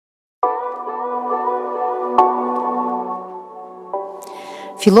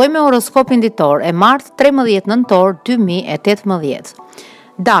Filloj me horoskopin ditor e martë 13 nëntor 2018.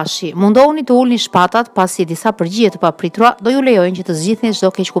 Dashi, mundohuni të ulni shpatat pasi disa përgjigje të papritura do ju lejojnë që të zgjidhni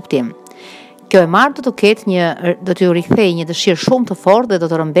çdo keq kuptim. Kjo e martë do t'ju rikthejë një dëshirë shumë të fortë dhe do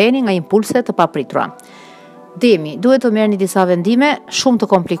të rëmbeni nga impulse të papritura. Demi, duhet të merrni disa vendime shumë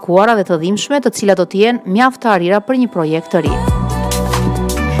të komplikuara dhe të dhimbshme, të cilat do të jenë mjaft të arira për një projekt të ri.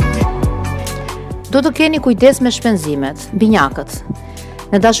 Do të keni kujdes me shpenzimet, binjakët.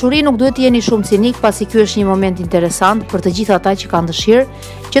 Në dashuri nuk duhet të jeni shumë cinik pasi ky është një moment interesant për të gjithë ata që kanë dëshirë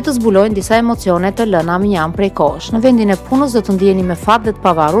që të zbulojnë disa emocione të lëna me një anë prej kohësh. Në vendin e punës do të ndjeni me fat dhe të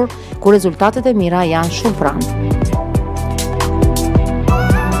pavarur, ku rezultatet e mira janë shumë pranë.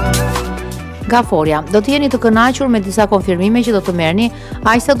 Gaforia, do të jeni të kënaqur me disa konfirmime që do të merrni,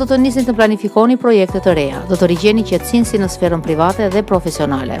 aqsa do të nisni të planifikoni projekte të reja, do të rigjeni qetësinë si në sferën private dhe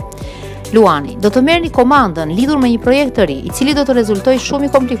profesionale. Luani, do të merrni komandën lidhur me një projekt të ri, i cili do të rezultojë shumë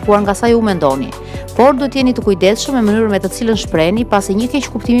i komplikuar nga sa ju mendoni, por duhet jeni të kujdesshëm me mënyrën me të cilën shprehni, pasi një keq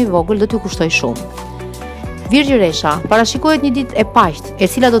kuptim i vogël do t'ju kushtoj shumë. Virgjëresha, parashikohet një ditë e paqët,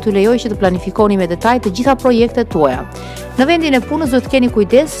 e cila do t'ju lejojë që të planifikoni me detaj të gjitha projektet tuaja. Në vendin e punës duhet të keni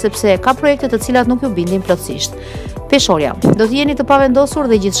kujdes sepse ka projekte të cilat nuk ju bindin plotësisht. Peshorja, do të jeni të pavendosur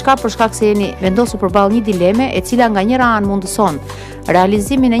dhe gjithçka për shkak se jeni vendosur përballë një dileme e cila nga njëra anë mundëson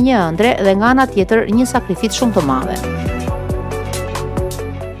realizimin e një ëndre dhe nga ana tjetër një sakrificë shumë të madhe.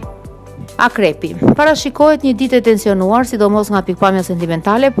 Akrepi, parashikohet një ditë e tensionuar, sidomos nga pikpamja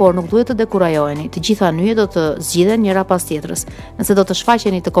sentimentale, por nuk duhet të dekurajoheni. Të gjitha nyjet do të zgjidhen njëra pas tjetrës. Nëse do të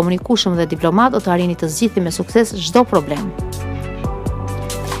shfaqeni të komunikueshëm dhe diplomat, do të arrini të zgjidhni me sukses çdo problem.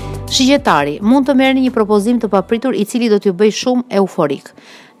 Shigjetari, mund të merrni një propozim të papritur i cili do t'ju bëjë shumë euforik.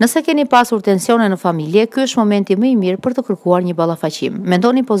 Nëse keni pasur tensione në familje, ky është momenti më i mirë për të kërkuar një ballafaqim.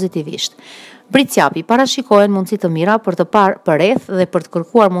 Mendoni pozitivisht. Britsjapi, parashikohen mundësi të mira për të parë përreth dhe për të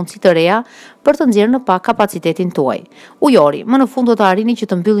kërkuar mundësi të reja për të nxjerrë në pak kapacitetin tuaj. Ujori, më në fund do të arrini që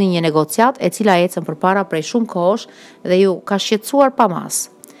të mbyllni një negociat e cila ecën përpara prej shumë kohësh dhe ju ka shqetësuar pamas.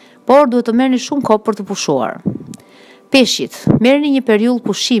 Por duhet të merrni shumë kohë për të pushuar. Peshqit, merrni një periudhë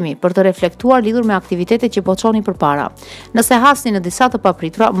pushimi për të reflektuar lidhur me aktivitetet që po çoni përpara. Nëse hasni në disa të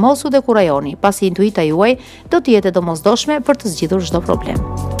papritura, mos u dekurajoni, pasi intuita juaj do të jetë domosdoshme për të zgjidhur çdo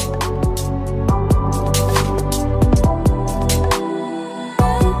problem.